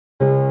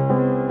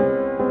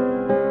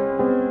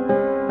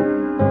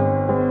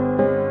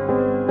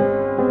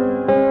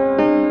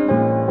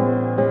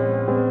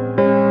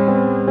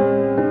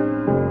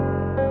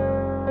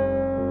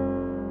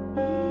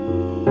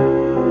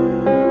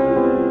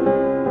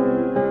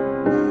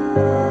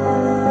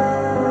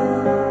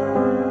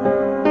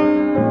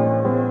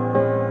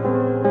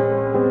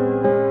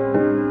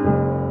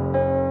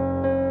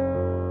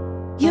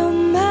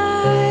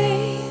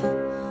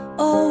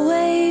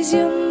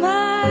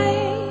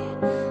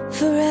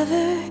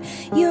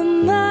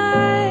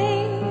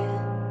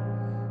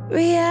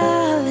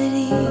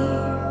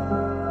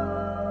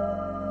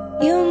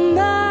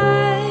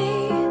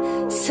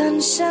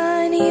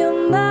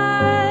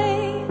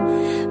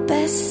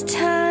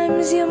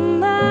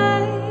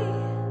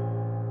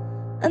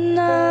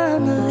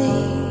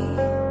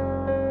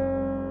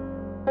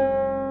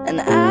and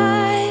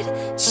I'd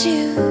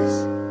choose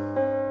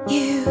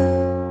you.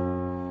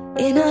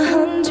 In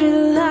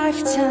 100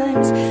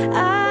 lifetimes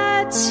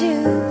I'd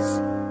choose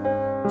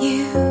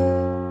you.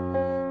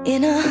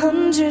 In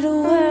 100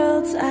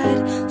 worlds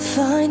I'd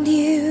find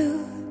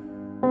you,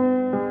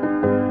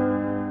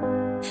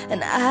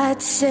 and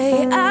I'd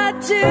say I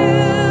do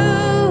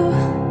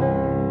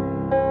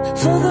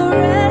for the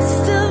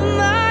rest of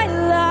my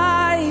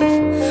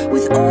life.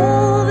 With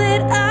all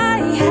that I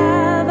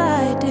have,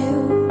 I do,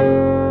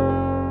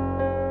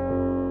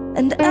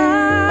 and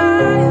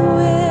I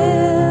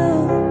will.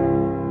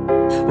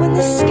 When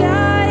the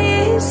sky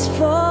is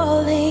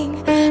falling,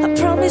 I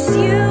promise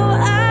you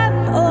I'm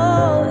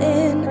all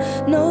in,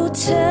 no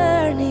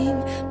turning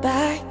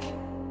back.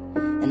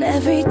 And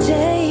every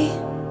day,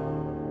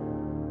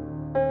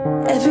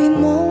 every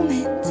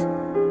moment,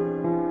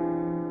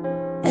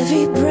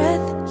 every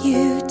breath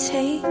you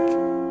take,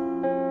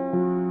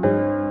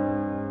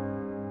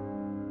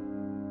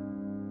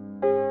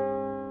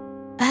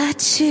 I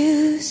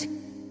choose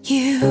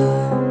you.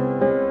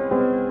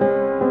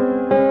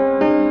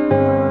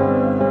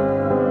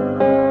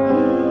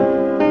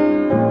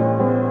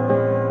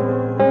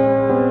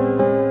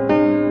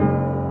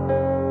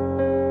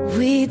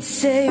 We'd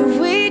say